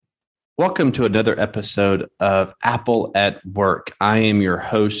Welcome to another episode of Apple at Work. I am your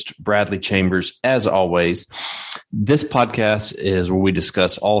host, Bradley Chambers. As always, this podcast is where we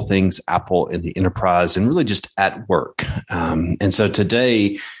discuss all things Apple in the enterprise and really just at work. And so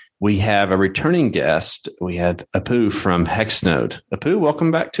today we have a returning guest. We have Apu from Hexnode. Apu,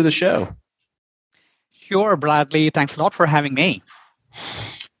 welcome back to the show. Sure, Bradley. Thanks a lot for having me.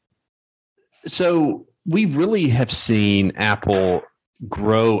 So we really have seen Apple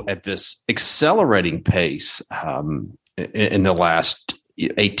grow at this accelerating pace in the last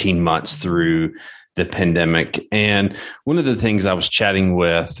 18 months through the pandemic. And one of the things I was chatting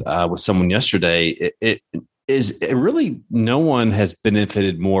with someone yesterday, it really no one has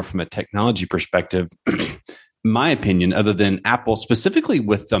benefited more from a technology perspective, in my opinion, other than Apple, specifically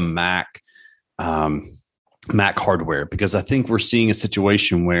with the Mac hardware, because I think we're seeing a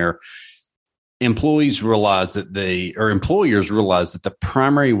situation where employers realize that the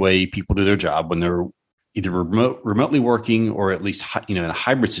primary way people do their job when they're either remotely working or at least in a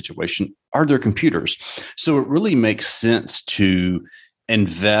hybrid situation are their computers. So it really makes sense to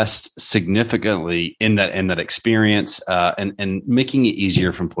invest significantly in that experience and making it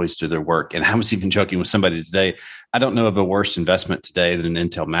easier for employees to do their work. And I was even joking with somebody today. I don't know of a worse investment today than an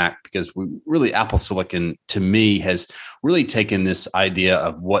Intel Mac, because Apple Silicon, to me, has really taken this idea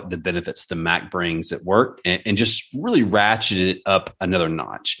of what the benefits the Mac brings at work and just really ratcheted it up another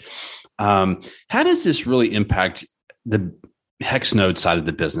notch. How does this really impact the Hexnode side of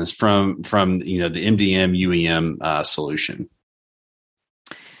the business from the MDM UEM solution?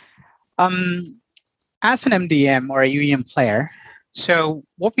 As an MDM or a UEM player, so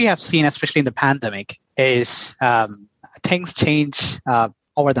what we have seen, especially in the pandemic, is things change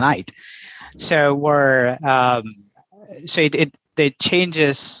over the night. So the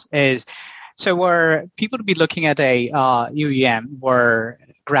changes is where people to be looking at a UEM were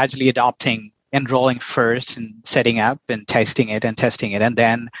gradually adopting, enrolling first and setting up and testing it, and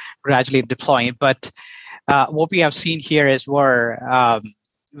then gradually deploying. But what we have seen here is where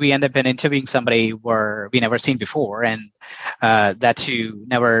we end up in interviewing somebody where we never seen before, and that you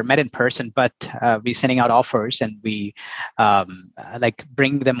never met in person, but we sending out offers and we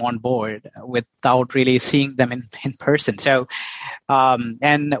bring them on board without really seeing them in person. So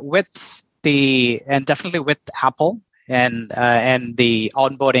and definitely with Apple and the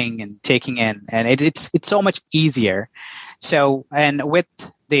onboarding and taking in, and it's so much easier. So, and with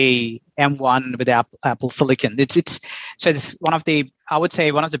the M1 with the Apple Silicon, it's one of the, I would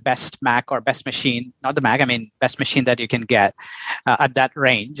say, one of the best Mac or best machine, not the Mac, I mean best machine that you can get at that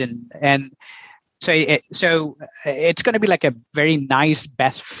range, and so it's going to be like a very nice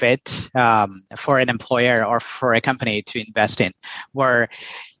best fit for an employer or for a company to invest in, where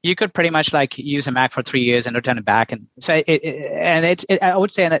you could pretty much use a Mac for 3 years and return it back. And so I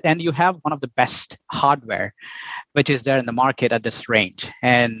would say that, and you have one of the best hardware, which is there in the market at this range.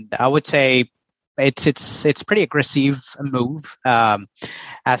 And I would say it's pretty aggressive move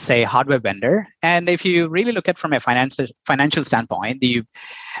as a hardware vendor. And if you really look at from a financial standpoint,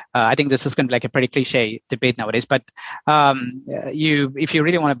 I think this is going to be like a pretty cliche debate nowadays, but if you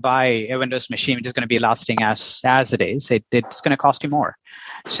really want to buy a Windows machine, which is going to be lasting as it is, it's going to cost you more.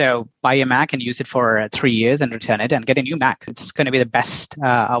 So buy a Mac and use it for 3 years and return it and get a new Mac. It's going to be the best,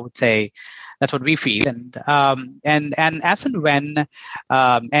 I would say. That's what we feel. And as and when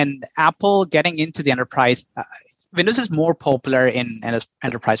and Apple getting into the enterprise, Windows is more popular in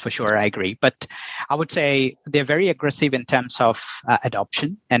enterprise for sure. I agree, but I would say they're very aggressive in terms of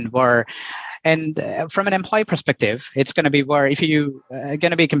adoption, and from an employee perspective, it's going to be where if you are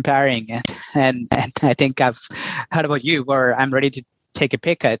going to be comparing it, and I think I've heard about you, where I'm ready to take a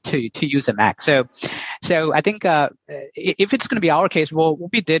pay cut to use a Mac. So I think if it's going to be our case, what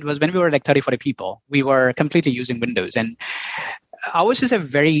we did was when we were like 30, 40 people, we were completely using Windows. And ours is a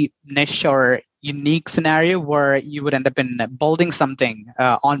very niche or unique scenario where you would end up in building something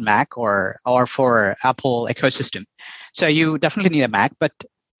on Mac or for Apple ecosystem. So you definitely need a Mac, but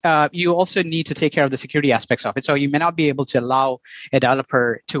you also need to take care of the security aspects of it. So you may not be able to allow a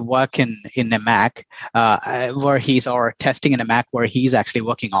developer to work in a Mac where he's or testing in a Mac where he's actually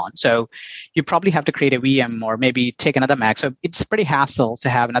working on. So you probably have to create a VM or maybe take another Mac. So it's pretty hassle to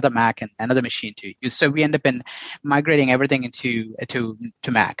have another Mac and another machine to use. So we end up in migrating everything to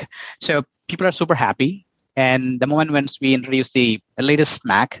Mac. So people are super happy. And the moment once we introduced the latest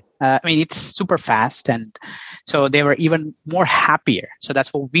Mac, it's super fast, and so they were even more happier. So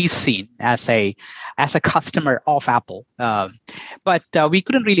that's what we've seen as a customer of Apple. But we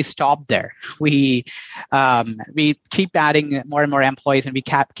couldn't really stop there. We keep adding more and more employees, and we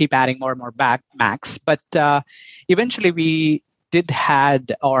keep adding more and more Macs. But eventually, we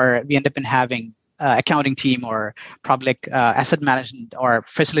we end up in having accounting team or public asset management or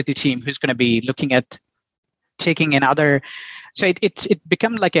facility team who's going to be looking at taking in other. So it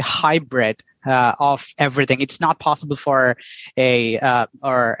become like a hybrid of everything. It's not possible for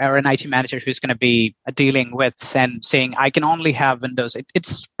or an IT manager who's going to be dealing with and saying I can only have Windows.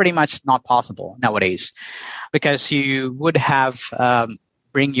 It's pretty much not possible nowadays, because you would have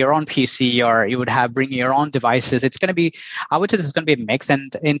bring your own PC, or you would have bring your own devices. It's going to be, I would say, this is going to be a mix.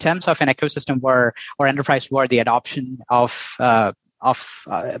 And in terms of an ecosystem or enterprise where the adoption of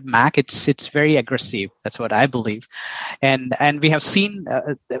Mac, it's very aggressive. That's what I believe, and we have seen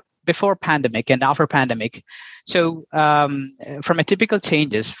before pandemic and after pandemic. So from a typical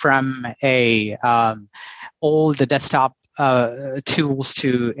changes from a old desktop tools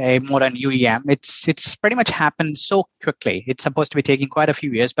to a modern UEM, it's pretty much happened so quickly. It's supposed to be taking quite a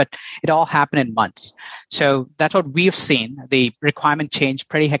few years, but it all happened in months. So that's what we've seen. The requirement change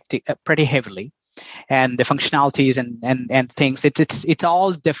pretty heavily. And the functionalities and things, it's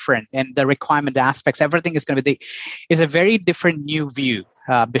all different, and the requirement aspects, everything is going to be is a very different new view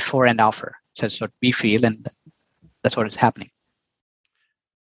before and after. So that's what we feel, and that's what is happening.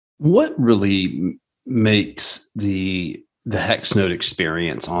 What really makes the Hexnode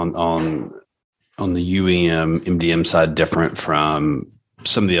experience on the UEM MDM side different from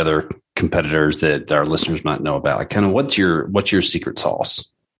some of the other competitors that our listeners might know about? Like, kind of what's your secret sauce?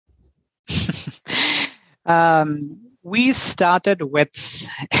 We started with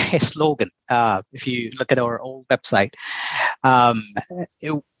a slogan. If you look at our old website,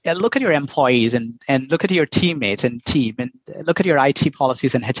 look at your employees and look at your teammates and team, and look at your IT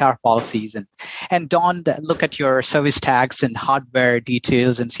policies and HR policies, and don't look at your service tags and hardware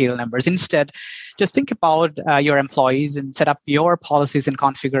details and serial numbers. Instead, just think about your employees and set up your policies and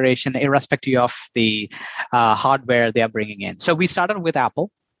configuration irrespective of the hardware they are bringing in. So we started with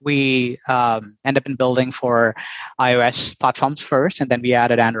Apple. We end up in building for iOS platforms first, and then we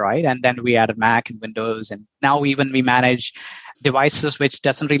added Android, and then we added Mac and Windows, and now we manage devices which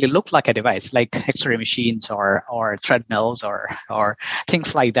doesn't really look like a device, like X-ray machines or treadmills or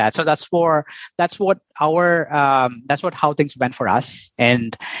things like that. So that's how things went for us,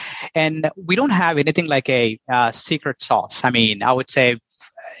 and we don't have anything like a secret sauce. I mean, I would say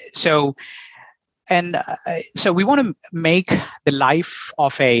so. And so we want to make the life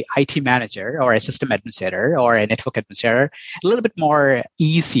of a IT manager or a system administrator or a network administrator a little bit more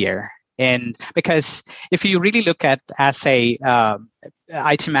easier. And because if you really look at as a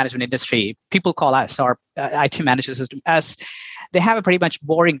IT management industry, people call us or IT management system as they have a pretty much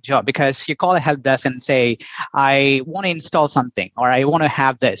boring job, because you call a help desk and say, I want to install something, or I want to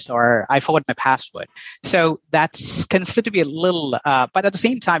have this, or I forgot my password. So that's considered to be a little, but at the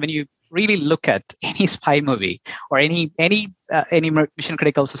same time, when you really look at any spy movie or any mission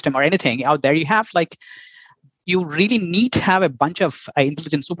critical system or anything out there, you really need to have a bunch of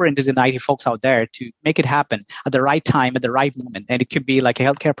super intelligent IT folks out there to make it happen at the right time, at the right moment. And it could be like a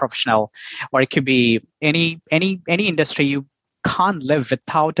healthcare professional, or it could be any industry. You can't live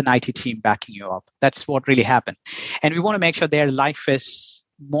without an IT team backing you up. That's what really happened. And we want to make sure their life is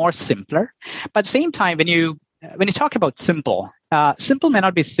more simpler. But at the same time, when you talk about simple may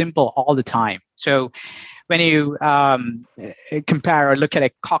not be simple all the time. So when you compare or look at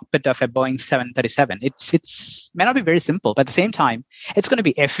a cockpit of a Boeing 737, it's may not be very simple, but at the same time, it's going to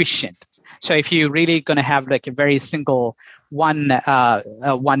be efficient. So if you're really going to have like a very single one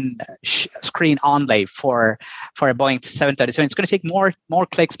screen onlay for a Boeing 737, it's going to take more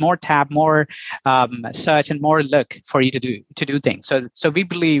clicks, more tab, more search, and more look for you to do things. So we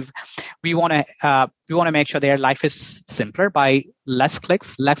believe we want to make sure their life is simpler by less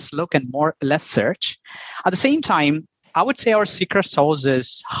clicks, less look, and less search. At the same time, I would say our secret sauce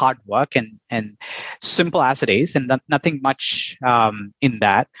is hard work and simple as it is, and nothing much in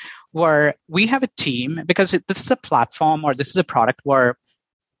that. Where we have a team, because this is a platform or this is a product where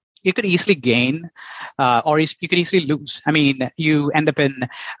you could easily gain or you could easily lose. I mean, you end up in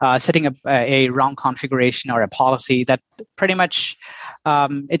setting up a wrong configuration or a policy that pretty much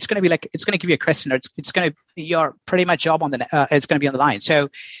it's going to give you a question, or it's going to your pretty much job on it's going to be on the line. So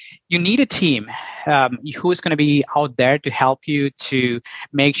you need a team who is going to be out there to help you to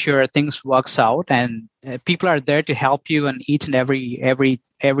make sure things works out, and people are there to help you on each and every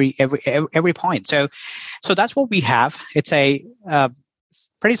point. So that's what we have. It's a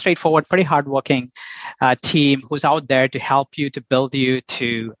pretty straightforward, pretty hardworking team who's out there to help you, to build you,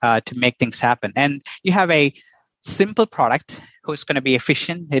 to make things happen. And you have a simple product who's going to be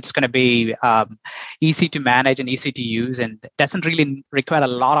efficient. It's going to be easy to manage and easy to use, and doesn't really require a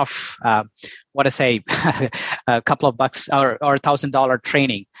lot of a couple of bucks or $1,000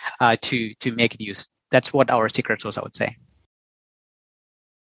 training to make it use. That's what our secret sauce, I would say.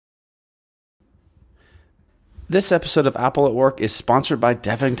 This episode of Apple at Work is sponsored by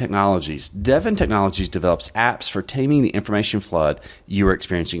Devin Technologies. Devin Technologies develops apps for taming the information flood you are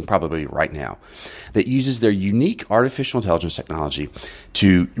experiencing probably right now that uses their unique artificial intelligence technology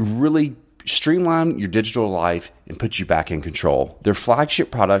to really streamline your digital life and put you back in control. Their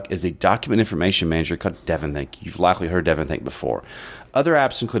flagship product is a document information manager called DevonThink. You've likely heard DevonThink before. Other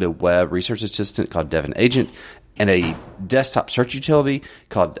apps include a web research assistant called Devon Agent, and a desktop search utility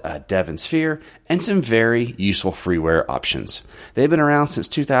called Devon Sphere, and some very useful freeware options. They've been around since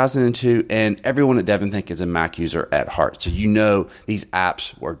 2002, and everyone at DevonThink is a Mac user at heart. So you know these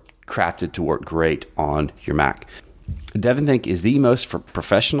apps were crafted to work great on your Mac. DevonThink is the most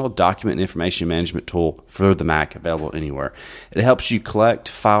professional document and information management tool for the Mac available anywhere. It helps you collect,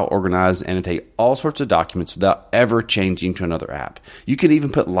 file, organize, and annotate all sorts of documents without ever changing to another app. You can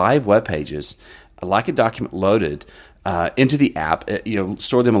even put live web pages like a document loaded into the app,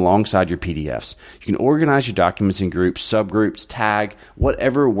 store them alongside your PDFs. You can organize your documents in groups, subgroups, tag,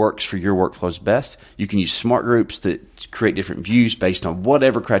 whatever works for your workflows best. You can use smart groups that create different views based on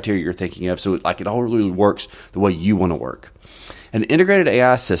whatever criteria you're thinking of. So it all really works the way you want to work. An integrated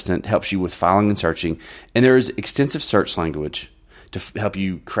AI assistant helps you with filing and searching, and there is extensive search language to help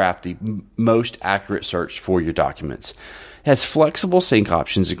you craft the most accurate search for your documents. It has flexible sync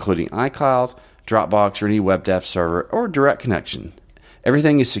options, including iCloud, Dropbox, or any web dev server, or direct connection.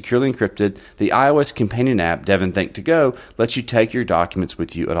 Everything is securely encrypted. The iOS companion app, DevonThink To Go, lets you take your documents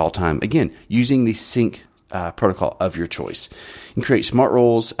with you at all times. Again, using the sync protocol of your choice. You can create smart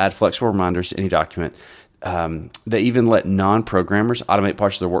rules, add flexible reminders to any document. They even let non-programmers automate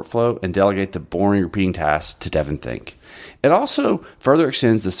parts of their workflow and delegate the boring, repeating tasks to DevonThink. It also further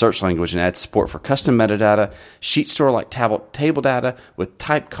extends the search language and adds support for custom metadata, sheet store-like table data with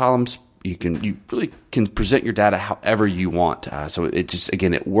typed columns. You really can present your data however you want. So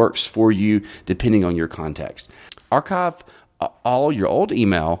it works for you depending on your context. Archive all your old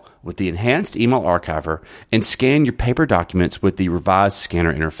email with the enhanced email archiver and scan your paper documents with the revised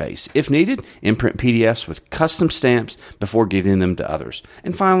scanner interface. If needed, imprint PDFs with custom stamps before giving them to others.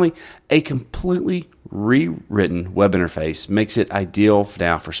 And finally, a completely rewritten web interface makes it ideal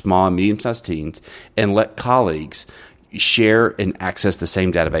now for small and medium-sized teams, and let colleagues share and access the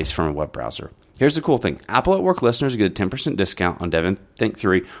same database from a web browser. Here's the cool thing. Apple at Work listeners get a 10% discount on DevonThink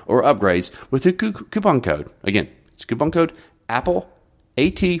 3 or upgrades with the coupon code. Again, it's coupon code Apple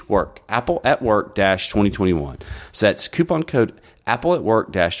at Work, Apple at Work -2021. So that's coupon code Apple at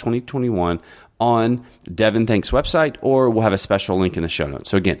Work -2021 on DevonThink's website, or we'll have a special link in the show notes.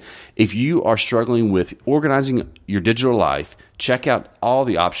 So again, if you are struggling with organizing your digital life, check out all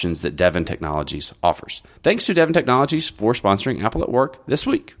the options that Devon Technologies offers. Thanks to Devon Technologies for sponsoring Apple at Work this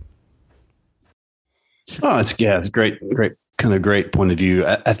week. Oh, it's great point of view.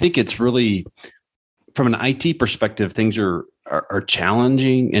 I think it's really, from an IT perspective, things are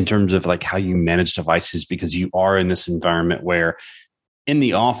challenging in terms of like how you manage devices, because you are in this environment where in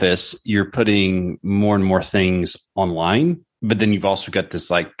the office you're putting more and more things online, but then you've also got this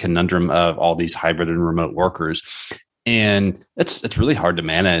like conundrum of all these hybrid and remote workers, and it's really hard to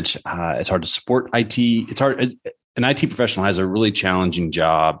manage. It's hard to support IT. It's hard. An IT professional has a really challenging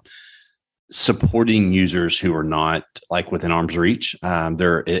job supporting users who are not like within arm's reach.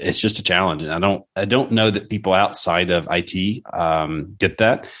 It's just a challenge, and I don't know that people outside of IT get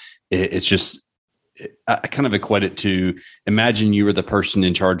that. It's just, I kind of equate it to, imagine you were the person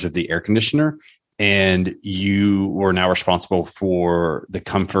in charge of the air conditioner, and you were now responsible for the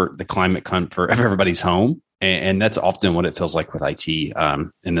climate comfort of everybody's home. And that's often what it feels like with IT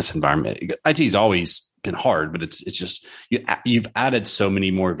in this environment. IT's always been hard, but it's just you've added so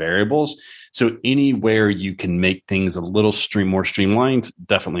many more variables. So anywhere you can make things a little more streamlined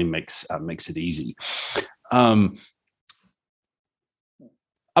definitely makes it easy.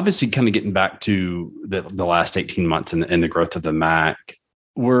 Obviously, kind of getting back to the last 18 months and the growth of the Mac,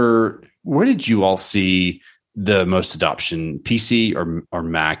 where did you all see the most adoption, PC or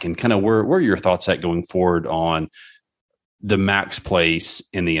Mac, and kind of where are your thoughts at going forward on the Mac's place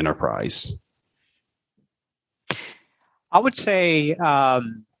in the enterprise? I would say,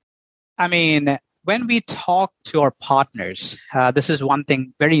 when we talk to our partners, this is one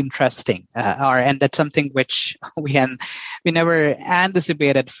thing very interesting, and that's something which we never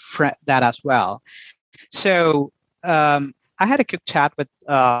anticipated that as well. So I had a quick chat with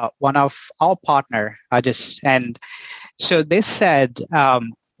one of our partner, and so they said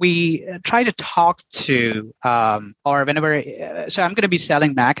we try to talk to or whenever. So I'm going to be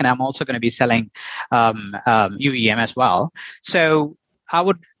selling Mac, and I'm also going to be selling UEM as well. So I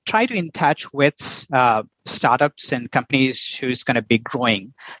would try to in touch with startups and companies who's going to be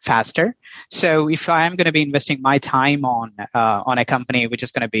growing faster. So if I am going to be investing my time on a company which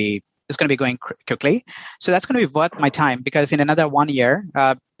is going to be going quickly, so that's going to be worth my time, because in another 1 year,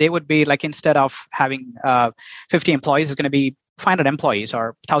 they would be like, instead of having 50 employees, it's going to be 500 employees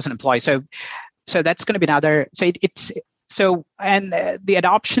or 1,000 employees. So that's going to be another. So the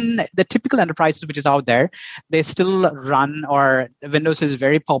adoption, the typical enterprises which is out there, they still run, or Windows is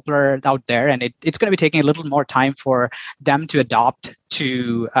very popular out there, and it's going to be taking a little more time for them to adopt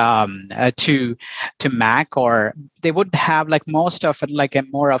to Mac, or they would have like most of it like a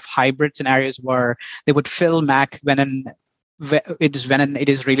more of hybrid scenarios where they would fill Mac when it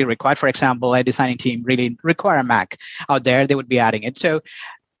is really required. For example, a designing team really require a Mac out there, they would be adding it. So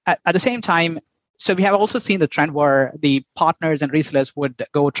at the same time, so we have also seen the trend where the partners and resellers would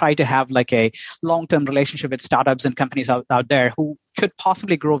go try to have like a long-term relationship with startups and companies out there who could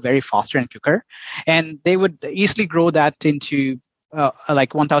possibly grow very faster and quicker. And they would easily grow that into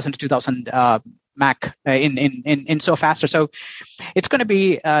like 1,000 to 2,000 Mac in so faster. So it's going to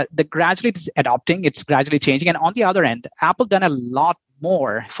be the gradually adopting, it's gradually changing. And on the other end, Apple done a lot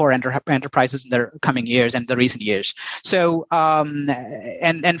more for enterprises in the coming years and the recent years. So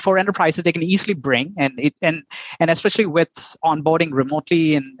and for enterprises, they can easily bring and especially with onboarding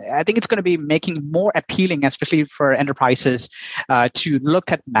remotely, and I think it's going to be making more appealing, especially for enterprises, to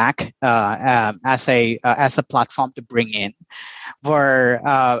look at Mac as a platform to bring in. For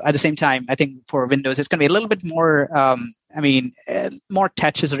at the same time, I think for Windows, it's going to be a little bit more. More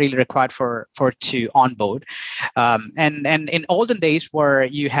touch is really required for to onboard. And in olden days, where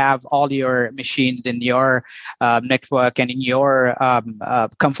you have all your machines in your network and in your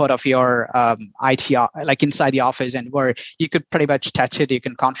comfort of your IT, like inside the office, and where you could pretty much touch it, you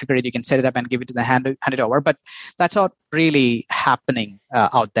can configure it, you can set it up and give it to the hand it over. But that's not really happening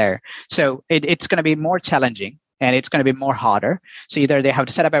out there. So it's going to be more challenging. And it's going to be more harder. So either they have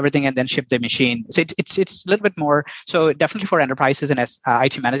to set up everything and then ship the machine. So it's a little bit more. So definitely for enterprises and as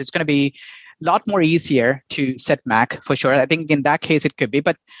IT managers, it's going to be a lot more easier to set Mac for sure. I think in that case it could be,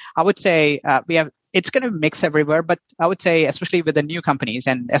 but I would say it's going to mix everywhere. But I would say, especially with the new companies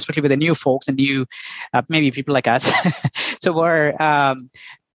and especially with the new folks and new maybe people like us, so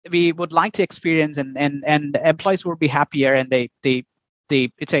we would like to experience and employees will be happier, and they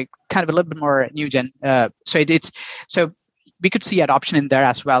it's a kind of a little bit more new gen. So we could see adoption in there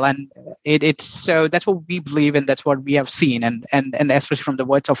as well, and it's so that's what we believe, and that's what we have seen, and especially from the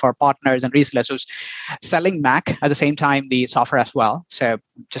words of our partners and resellers who's selling Mac at the same time the software as well. So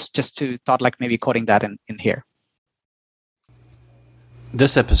just to thought like maybe quoting that in here.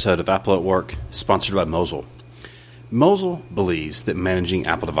 This episode of Apple at Work is sponsored by Mosel. Mosel believes that managing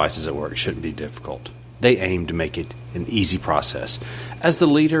Apple devices at work shouldn't be difficult. They aim to make it an easy process. As the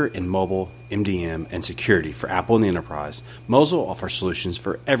leader in mobile, MDM, and security for Apple and the enterprise, Mosel offers solutions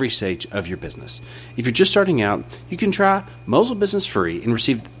for every stage of your business. If you're just starting out, you can try Mosel Business free and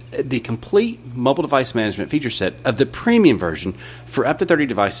receive the complete mobile device management feature set of the premium version for up to 30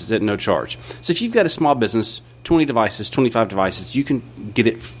 devices at no charge. So if you've got a small business, 20 devices, 25 devices, you can get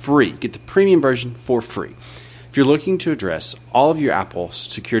it free. Get the premium version for free. If you're looking to address all of your Apple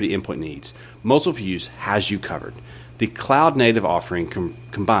security endpoint needs, Mosel Fuse has you covered. The cloud-native offering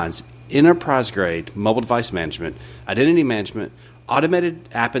combines enterprise-grade mobile device management, identity management, automated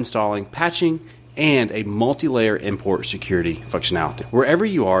app installing, patching, and a multi-layer import security functionality. Wherever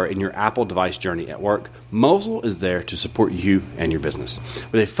you are in your Apple device journey at work, Mosel is there to support you and your business.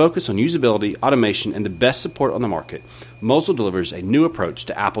 With a focus on usability, automation, and the best support on the market, Mosel delivers a new approach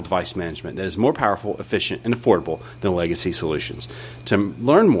to Apple device management that is more powerful, efficient, and affordable than legacy solutions. To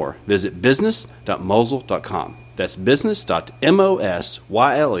learn more, visit business.mosel.com. That's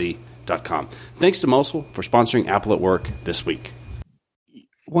business.mosyle.com. Thanks to Mosel for sponsoring Apple at Work this week.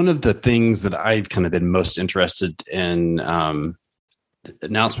 One of the things that I've kind of been most interested in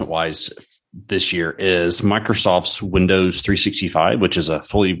announcement-wise this year is Microsoft's Windows 365, which is a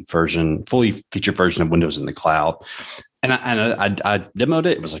fully featured version of Windows in the cloud. And I demoed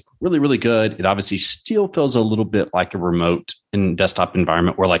it. It was like really, really good. It obviously still feels a little bit like a remote and desktop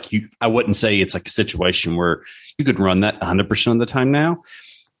environment where I wouldn't say it's like a situation where you could run that 100% of the time now.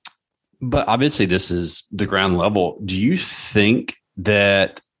 But obviously this is the ground level. Do you think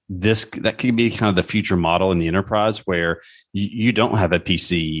that could be kind of the future model in the enterprise where you don't have a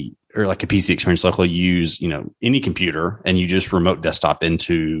PC or like a PC experience locally use, any computer and you just remote desktop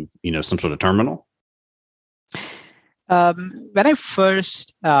into, some sort of terminal? When I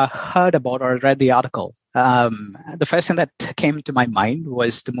first heard about or read the article, the first thing that came to my mind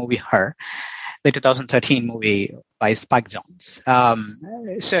was the movie Her, the 2013 movie by Spike Jonze.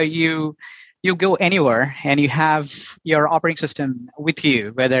 So you go anywhere and you have your operating system with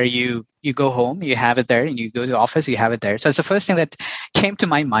you, whether you go home, you have it there, and you go to the office, you have it there. So it's the first thing that came to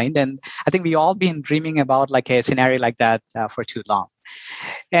my mind. And I think we all been dreaming about like a scenario like that for too long.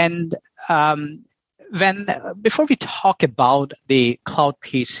 And before we talk about the cloud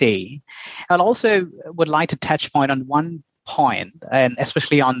PC, I also would like to touch point on one point, and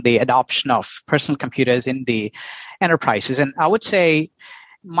especially on the adoption of personal computers in the enterprises. And I would say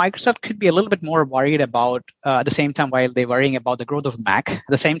Microsoft could be a little bit more worried about, at the same time, while they're worrying about the growth of Mac, at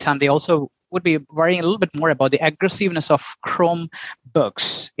the same time, they also would be worrying a little bit more about the aggressiveness of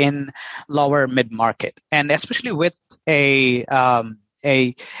Chromebooks in lower mid-market. And especially with a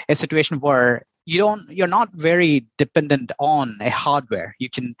situation where you're not very dependent on a hardware.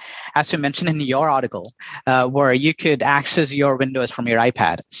 You can, as you mentioned in your article, where you could access your Windows from your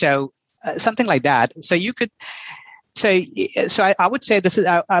iPad. So something like that. So you could say, so I would say this is,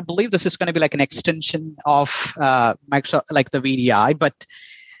 I believe this is going to be like an extension of Microsoft, like the VDI, but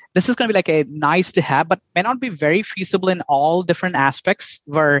this is going to be like a nice to have, but may not be very feasible in all different aspects,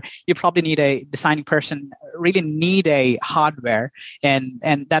 where you probably need a designing person, really need a hardware, and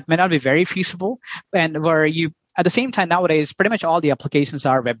that may not be very feasible. And where you, at the same time, nowadays, pretty much all the applications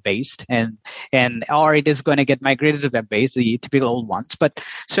are web-based and or it is going to get migrated to web-based, the typical old ones. But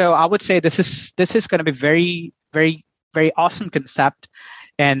so I would say this is going to be very, very, very awesome concept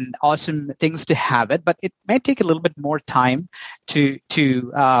and awesome things to have it, but it may take a little bit more time to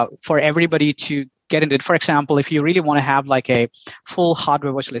for everybody to get into it. For example, if you really want to have like a full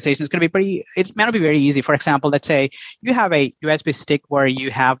hardware virtualization, it may not be very easy. For example, let's say you have a USB stick where you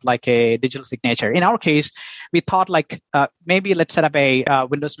have like a digital signature. In our case, we thought like maybe let's set up a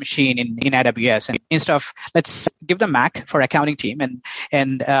Windows machine in AWS, and instead of let's give the Mac for accounting team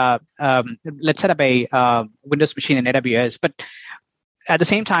and let's set up a Windows machine in AWS, but at the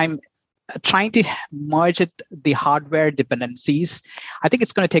same time, trying to merge the hardware dependencies, I think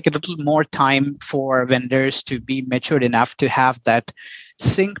it's going to take a little more time for vendors to be matured enough to have that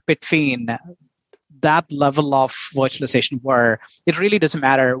sync between that level of virtualization where it really doesn't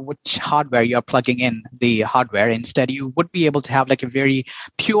matter which hardware you're plugging in the hardware. Instead, you would be able to have like a very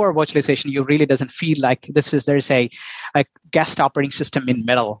pure virtualization. You really doesn't feel like there's a guest operating system in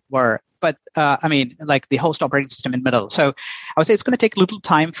middle but like the host operating system in middle. So I would say it's going to take a little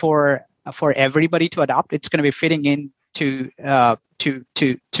time for everybody to adopt. It's going to be fitting in to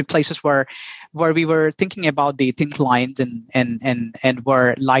places where we were thinking about the thin lines and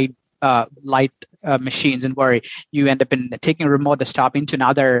where light machines, and where you end up in taking a remote desktop into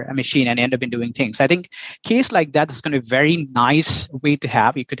another machine and end up in doing things. I think case like that is going to be a very nice way to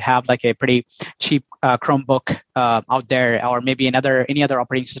have. You could have like a pretty cheap Chromebook out there, or maybe any other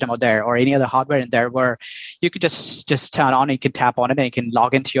operating system out there, or any other hardware in there where you could just turn on, and you can tap on it, and you can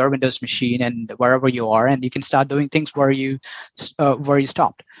log into your Windows machine and wherever you are, and you can start doing things where you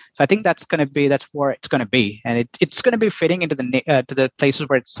stopped. So I think that's where it's going to be, and it's going to be fitting into to the places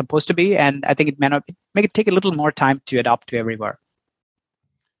where it's supposed to be. And I think it may take a little more time to adopt to everywhere.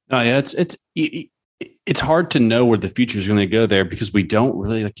 No, yeah, it's hard to know where the future is going to go there, because we don't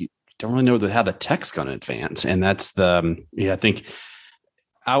really know how the tech's going to advance, and that's I think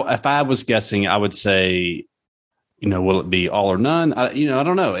if I was guessing, I would say, will it be all or none? I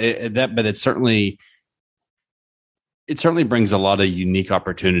don't know but it certainly brings a lot of unique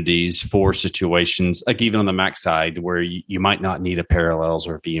opportunities for situations, like even on the Mac side, where you might not need a Parallels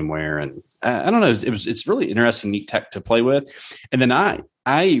or VMware. And I don't know, it's really interesting, neat tech to play with. And then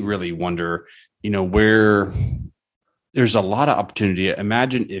I really wonder, where there's a lot of opportunity.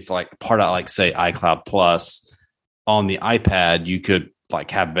 Imagine if like part of like say iCloud Plus on the iPad, you could like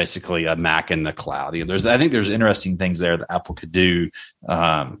have basically a Mac in the cloud. I think there's interesting things there that Apple could do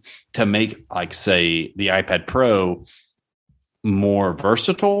to make like say the iPad Pro more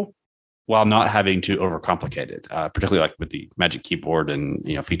versatile while not having to overcomplicate it, particularly like with the Magic Keyboard and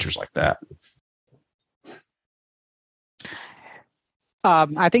features like that.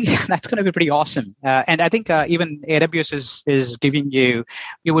 I think that's going to be pretty awesome. And I think even AWS is giving you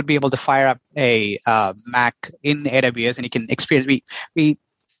would be able to fire up a Mac in AWS, and you can experience. We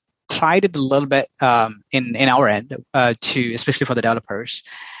tried it a little bit in our end especially for the developers,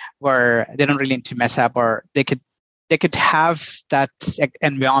 where they don't really need to mess up, or they could have that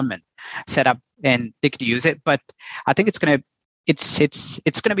environment set up and they could use it. But I think it's going to it's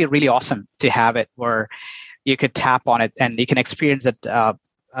going to be really awesome to have it where you could tap on it and you can experience it.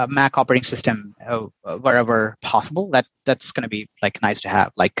 Mac operating system wherever possible. That's going to be like nice to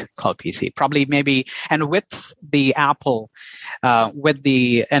have, like Cloud PC. Probably maybe, and with the Apple,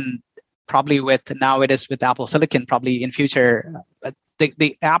 probably with now it is with Apple Silicon. Probably in future,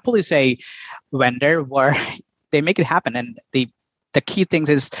 the Apple is a vendor where they make it happen, and the key things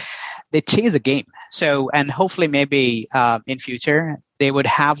is they chase a game. So, and hopefully maybe in future they would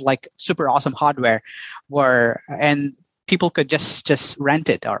have like super awesome hardware and people could just rent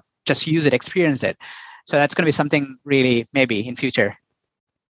it or just use it, experience it. So that's going to be something really maybe in future.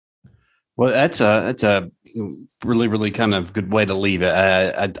 Well, that's a really, really kind of good way to leave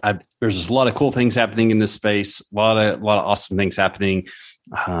it. There's a lot of cool things happening in this space. A lot of awesome things happening,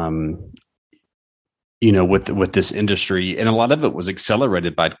 with this industry, and a lot of it was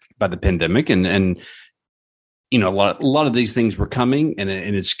accelerated by the pandemic, and a lot of these things were coming, and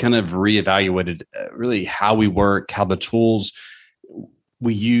it's kind of reevaluated really how we work, how the tools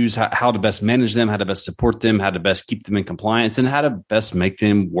we use, how to best manage them, how to best support them, how to best keep them in compliance, and how to best make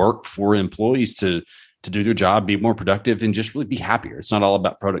them work for employees to do their job, be more productive, and just really be happier. It's not all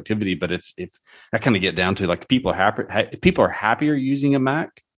about productivity, but if I kind of get down to like if people are happier using a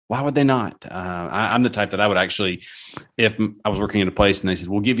Mac, why would they not? I'm the type that I would actually, if I was working in a place and they said,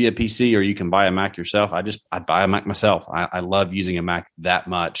 we'll give you a PC or you can buy a Mac yourself, I'd buy a Mac myself. I love using a Mac that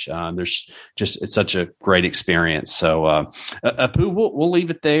much. It's such a great experience. So, Apu, we'll leave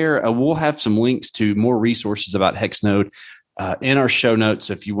it there. We'll have some links to more resources about HexNode in our show notes.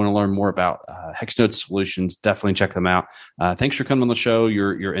 So if you want to learn more about HexNode solutions, definitely check them out. Thanks for coming on the show.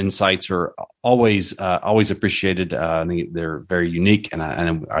 Your insights are always appreciated. I think they're very unique, and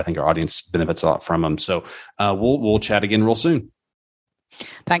I think our audience benefits a lot from them. So we'll chat again real soon.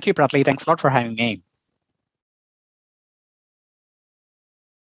 Thank you, Bradley. Thanks a lot for having me.